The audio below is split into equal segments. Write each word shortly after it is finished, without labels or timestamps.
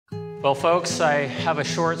Well, folks, I have a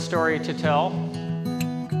short story to tell.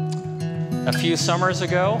 A few summers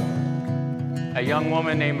ago, a young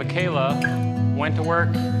woman named Mikayla went to work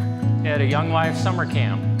at a Young Life summer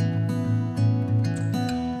camp.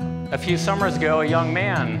 A few summers ago, a young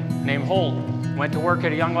man named Holt went to work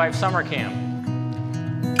at a Young Life summer camp.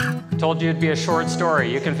 Told you it'd be a short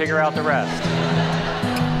story. You can figure out the rest.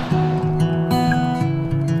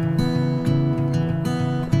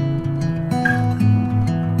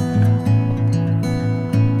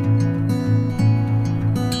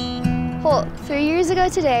 Well, 3 years ago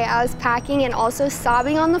today, I was packing and also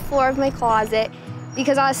sobbing on the floor of my closet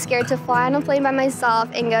because I was scared to fly on a plane by myself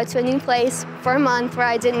and go to a new place for a month where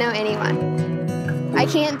I didn't know anyone. I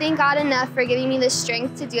can't thank God enough for giving me the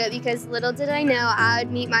strength to do it because little did I know I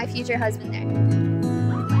would meet my future husband there.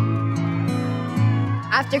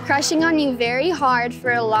 After crushing on you very hard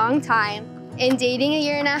for a long time and dating a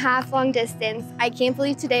 1.5 years long distance, I can't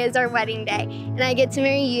believe today is our wedding day and I get to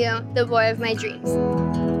marry you, the boy of my dreams.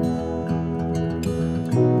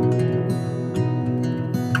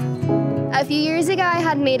 A few years ago, I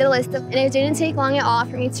had made a list and it didn't take long at all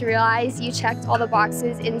for me to realize you checked all the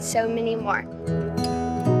boxes and so many more.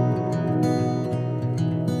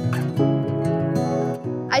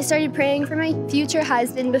 I started praying for my future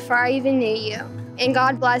husband before I even knew you, and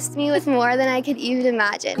God blessed me with more than I could even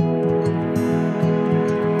imagine.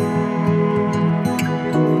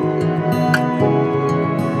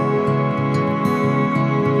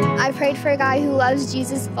 I prayed for a guy who loves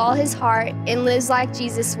Jesus with all his heart and lives like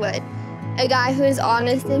Jesus would. A guy who is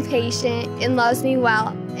honest and patient and loves me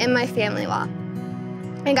well and my family well.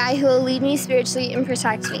 A guy who will lead me spiritually and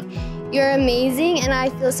protect me. You're amazing and I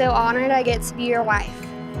feel so honored I get to be your wife.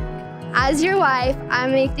 As your wife, I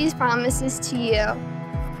make these promises to you.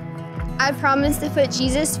 I promise to put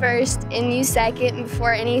Jesus first and you second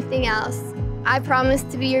before anything else. I promise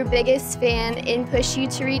to be your biggest fan and push you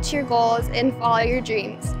to reach your goals and follow your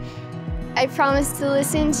dreams. I promise to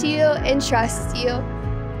listen to you and trust you.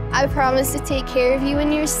 I promise to take care of you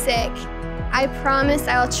when you're sick. I promise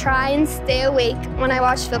I'll try and stay awake when I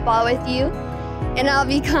watch football with you, and I'll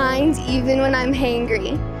be kind even when I'm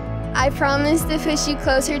hangry. I promise to push you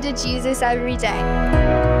closer to Jesus every day.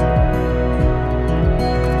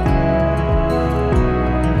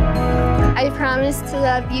 I promise to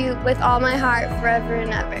love you with all my heart forever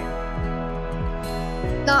and ever.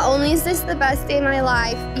 Not only is this the best day of my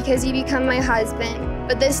life because you become my husband,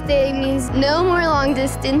 but this day means no more long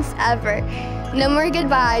distance ever. No more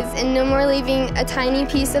goodbyes and no more leaving a tiny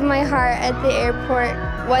piece of my heart at the airport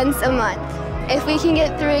once a month. If we can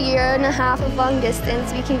get through a 1.5 years of long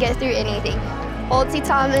distance, we can get through anything. Holty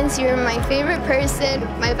Thomas, you're my favorite person,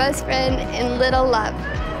 my best friend, and little love.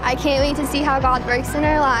 I can't wait to see how God works in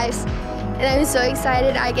our lives, and I'm so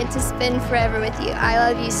excited I get to spend forever with you.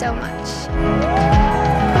 I love you so much.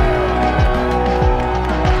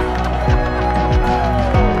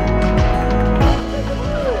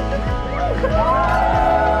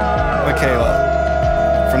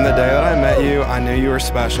 Mikayla, from the day that I met you, I knew you were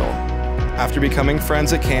special. After becoming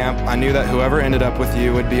friends at camp, I knew that whoever ended up with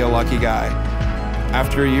you would be a lucky guy.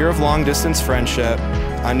 After a year of long-distance friendship,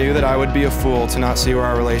 I knew that I would be a fool to not see where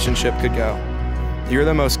our relationship could go. You're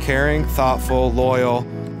the most caring, thoughtful, loyal,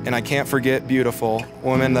 and I can't forget beautiful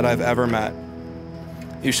woman that I've ever met.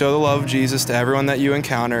 You show the love of Jesus to everyone that you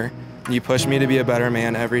encounter, and you push me to be a better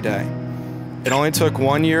man every day. It only took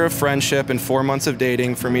 1 year of friendship and 4 months of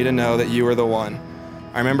dating for me to know that you were the one.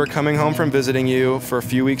 I remember coming home from visiting you for a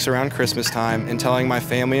few weeks around Christmas time and telling my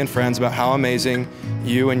family and friends about how amazing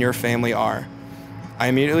you and your family are. I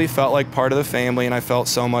immediately felt like part of the family and I felt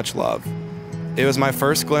so much love. It was my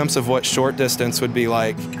first glimpse of what short distance would be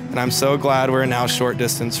like, and I'm so glad we're now short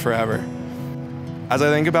distance forever. As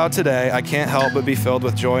I think about today, I can't help but be filled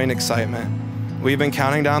with joy and excitement. We've been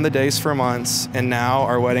counting down the days for months, and now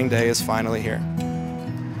our wedding day is finally here.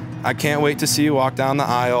 I can't wait to see you walk down the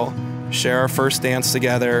aisle, share our first dance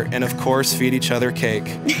together, and of course, feed each other cake.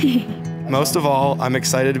 Most of all, I'm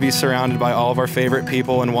excited to be surrounded by all of our favorite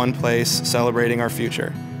people in one place, celebrating our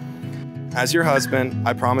future. As your husband,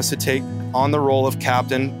 I promise to take on the role of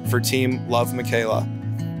captain for Team Love Mikayla.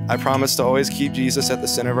 I promise to always keep Jesus at the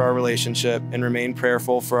center of our relationship and remain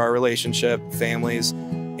prayerful for our relationship, families,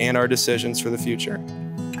 and our decisions for the future.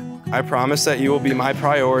 I promise that you will be my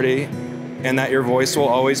priority and that your voice will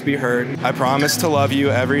always be heard. I promise to love you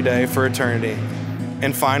every day for eternity.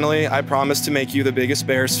 And finally, I promise to make you the biggest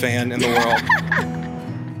Bears fan in the world.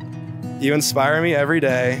 You inspire me every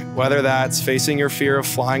day, whether that's facing your fear of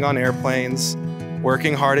flying on airplanes,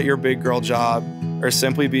 working hard at your big girl job, or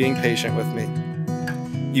simply being patient with me.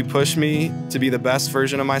 You push me to be the best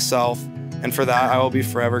version of myself, and for that I will be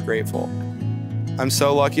forever grateful. I'm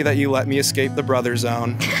so lucky that you let me escape the brother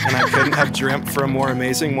zone, and I couldn't have dreamt for a more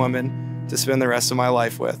amazing woman to spend the rest of my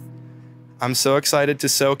life with. I'm so excited to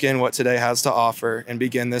soak in what today has to offer and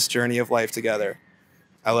begin this journey of life together.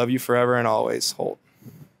 I love you forever and always, Holt.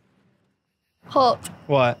 Holt.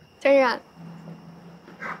 What? Turn around.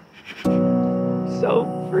 So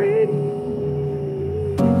pretty.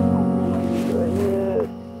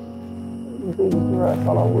 Big dress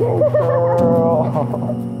on a little girl.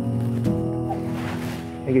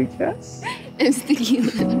 Hey, good kiss? I'm sticky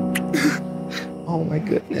lip. Oh my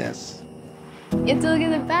goodness. You have to look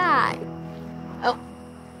at the back. Oh.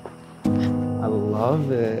 I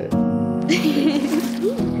love it.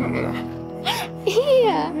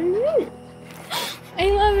 Yeah. I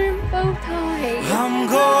love her bow tie. I'm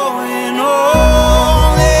going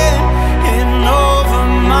all in over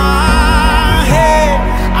my head.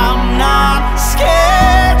 I'm not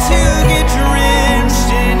scared to get drenched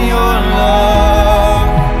in your love.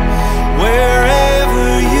 Wherever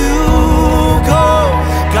you go,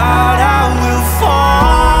 God, I will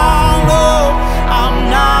follow. I'm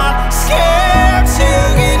not scared to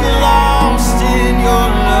get lost in your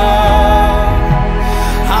love.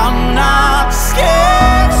 I'm not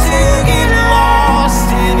scared to get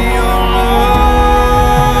lost in your love.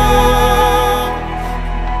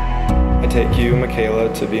 I take you,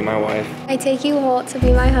 Mikayla, to be my wife. I take you, Holt, to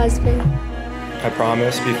be my husband. I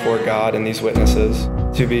promise before God and these witnesses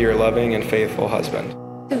to be your loving and faithful husband.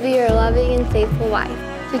 To be your loving and faithful wife.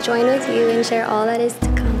 To join with you and share all that is to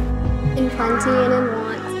come. In plenty and in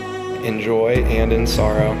want. In joy and in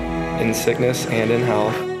sorrow, in sickness and in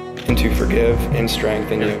health, and to forgive and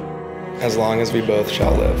strengthen you, as long as we both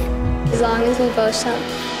shall live. As long as we both shall.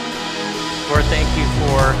 Lord, thank you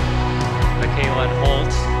for Mikayla and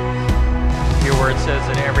Holt. Your word says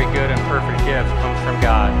that every good and perfect gift comes from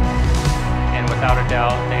God, and without a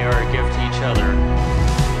doubt, they are a gift to each other.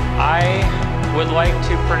 I would like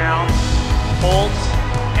to pronounce Holt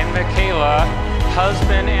and Mikayla,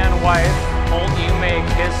 husband and wife. Holt, you may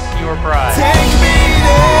kiss your bride. Take me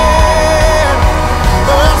there,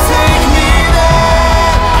 oh take me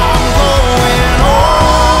there. I'm going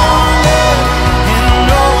all in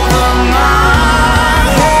over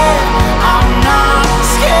my head. I'm not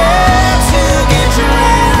scared to get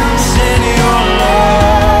drenched in your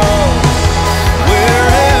love.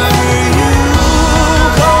 Wherever you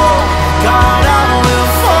go, God, I will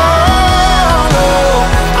follow.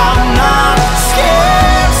 I'm not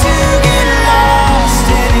scared to get lost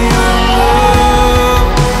in your love.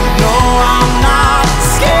 No, I'm not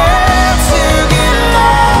scared to get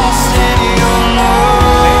lost in your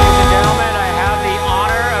love. Ladies and gentlemen, I have the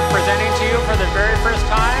honor of presenting to you for the very first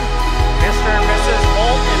time, Mr. and Mrs.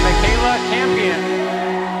 Holt and Mikayla Campion.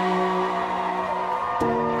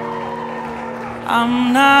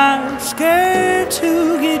 I'm not scared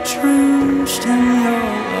to get drenched in your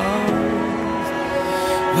love.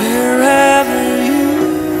 Wherever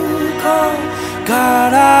you go,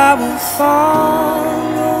 God, I will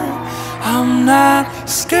follow. I'm not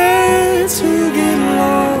scared to get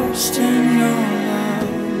lost in your love.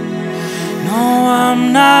 No,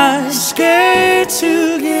 I'm not scared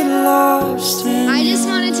to get lost in I just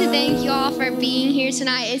your wanted to thank you all for being here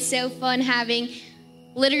tonight. It's so fun having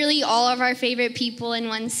literally all of our favorite people in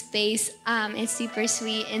one space. It's super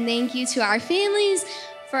sweet. And thank you to our families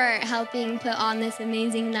for helping put on this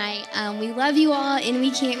amazing night. We love you all, and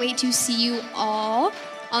we can't wait to see you all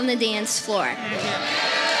on the dance floor.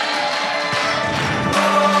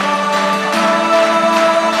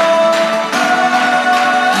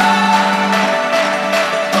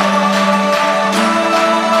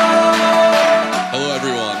 Hello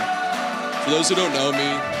everyone. For those who don't know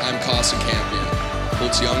me, I'm Campion.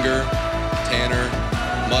 Holt's younger, tanner,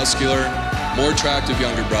 muscular, more attractive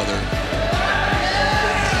younger brother.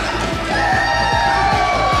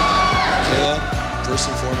 Mikayla, first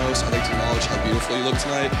and foremost, I'd like to acknowledge how beautiful you look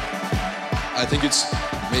tonight. I think it's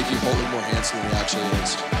making Holt look more handsome than he actually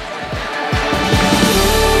is.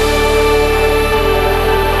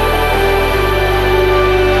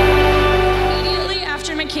 Immediately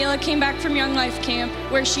after Mikayla came back from Young Life Camp,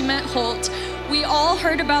 where she met Holt, we all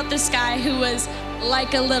heard about this guy who was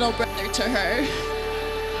like a little brother to her.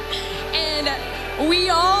 And we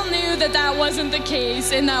all knew that that wasn't the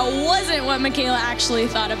case, and that wasn't what Mikayla actually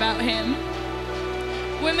thought about him.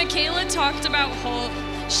 When Mikayla talked about Holt,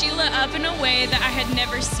 she lit up in a way that I had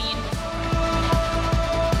never seen before.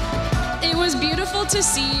 It was beautiful to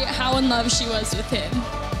see how in love she was with him.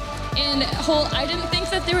 And Holt, I didn't think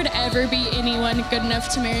that there would ever be anyone good enough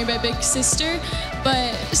to marry my big sister,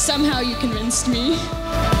 but somehow you convinced me.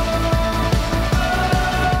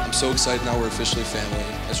 I'm so excited now we're officially family,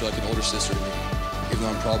 as you're like an older sister to me, even though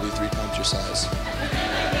I'm probably 3 times your size.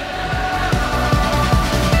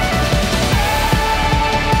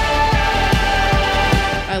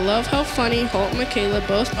 I love how funny Holt and Mikayla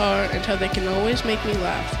both are and how they can always make me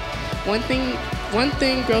laugh. One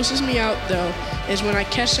thing grosses me out though is when I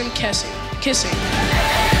catch them kissing.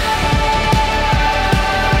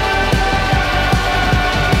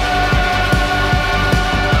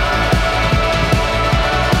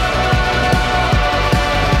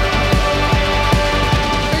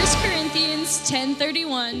 Corinthians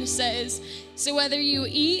 10:31 says, "So whether you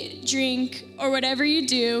eat, drink, or whatever you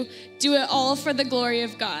do it all for the glory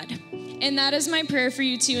of God." And that is my prayer for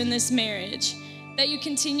you two in this marriage, that you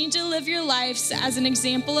continue to live your lives as an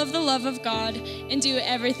example of the love of God and do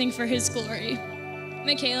everything for His glory.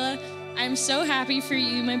 Mikayla, I'm so happy for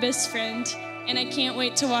you, my best friend, and I can't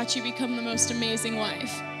wait to watch you become the most amazing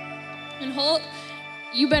wife. And Holt,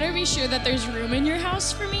 you better be sure that there's room in your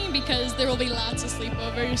house for me because there will be lots of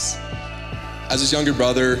sleepovers. As his younger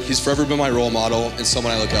brother, he's forever been my role model and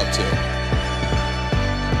someone I look up to.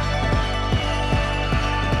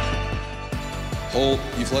 Holt,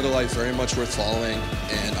 you've led a life very much worth following,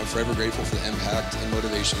 and I'm forever grateful for the impact and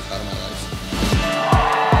motivation you've had on my life.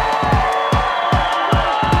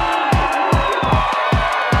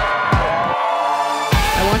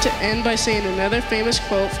 I want to end by saying another famous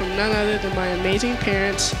quote from none other than my amazing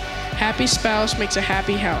parents: "Happy spouse makes a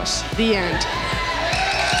happy house." The end.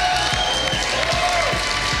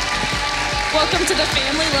 Welcome to the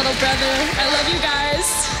family, little brother. I love you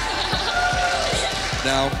guys.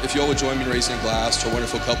 Now, if you all would join me in raising a glass to a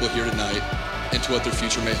wonderful couple here tonight and to what their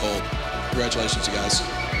future may hold. Congratulations, you guys.